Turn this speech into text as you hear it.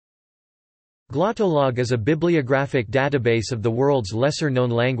Glottolog is a bibliographic database of the world's lesser-known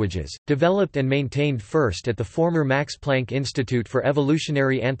languages, developed and maintained first at the former Max Planck Institute for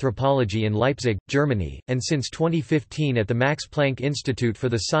Evolutionary Anthropology in Leipzig, Germany, and since 2015 at the Max Planck Institute for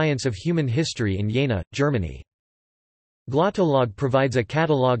the Science of Human History in Jena, Germany. Glottolog provides a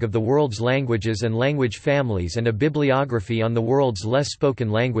catalogue of the world's languages and language families and a bibliography on the world's less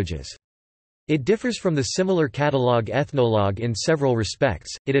spoken languages. It differs from the similar catalogue Ethnolog in several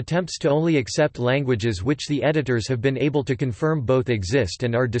respects. It attempts to only accept languages which the editors have been able to confirm both exist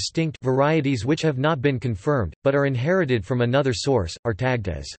and are distinct. Varieties which have not been confirmed, but are inherited from another source, are tagged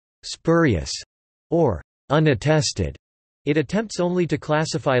as spurious or unattested. It attempts only to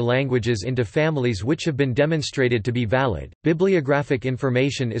classify languages into families which have been demonstrated to be valid. Bibliographic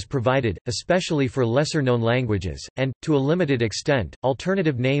information is provided, especially for lesser-known languages, and, to a limited extent,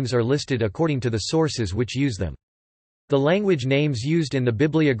 alternative names are listed according to the sources which use them. The language names used in the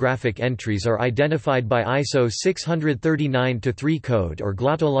bibliographic entries are identified by ISO 639-3 code or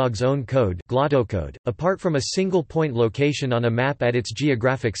Glottolog's own code, glottocode. Apart from a single point location on a map at its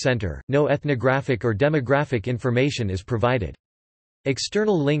geographic center, no ethnographic or demographic information is provided.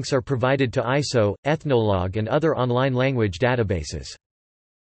 External links are provided to ISO, Ethnolog and other online language databases.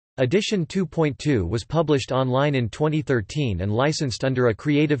 Edition 2.2 was published online in 2013 and licensed under a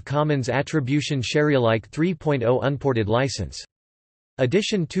Creative Commons Attribution Sharealike 3.0 unported license.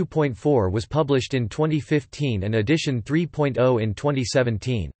 Edition 2.4 was published in 2015 and Edition 3.0 in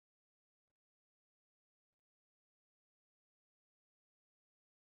 2017.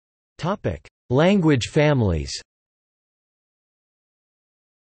 Language families.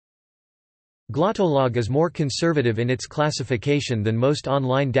 Glottolog is more conservative in its classification than most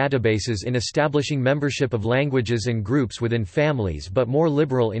online databases in establishing membership of languages and groups within families, but more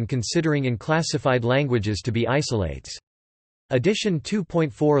liberal in considering unclassified languages to be isolates. Edition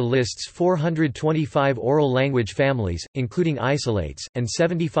 2.4 lists 425 oral language families, including isolates, and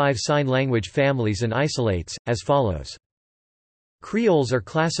 75 sign language families and isolates, as follows. Creoles are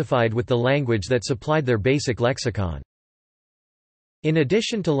classified with the language that supplied their basic lexicon. In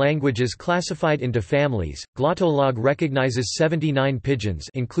addition to languages classified into families, Glottolog recognizes 79 pidgins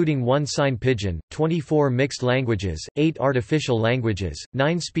including 1 sign pidgin, 24 mixed languages, 8 artificial languages,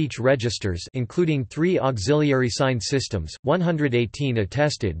 9 speech registers including 3 auxiliary sign systems, 118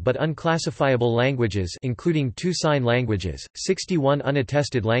 attested but unclassifiable languages including 2 sign languages, 61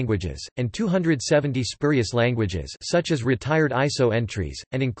 unattested languages, and 270 spurious languages such as retired ISO entries,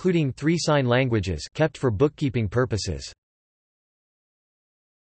 and including 3 sign languages kept for bookkeeping purposes.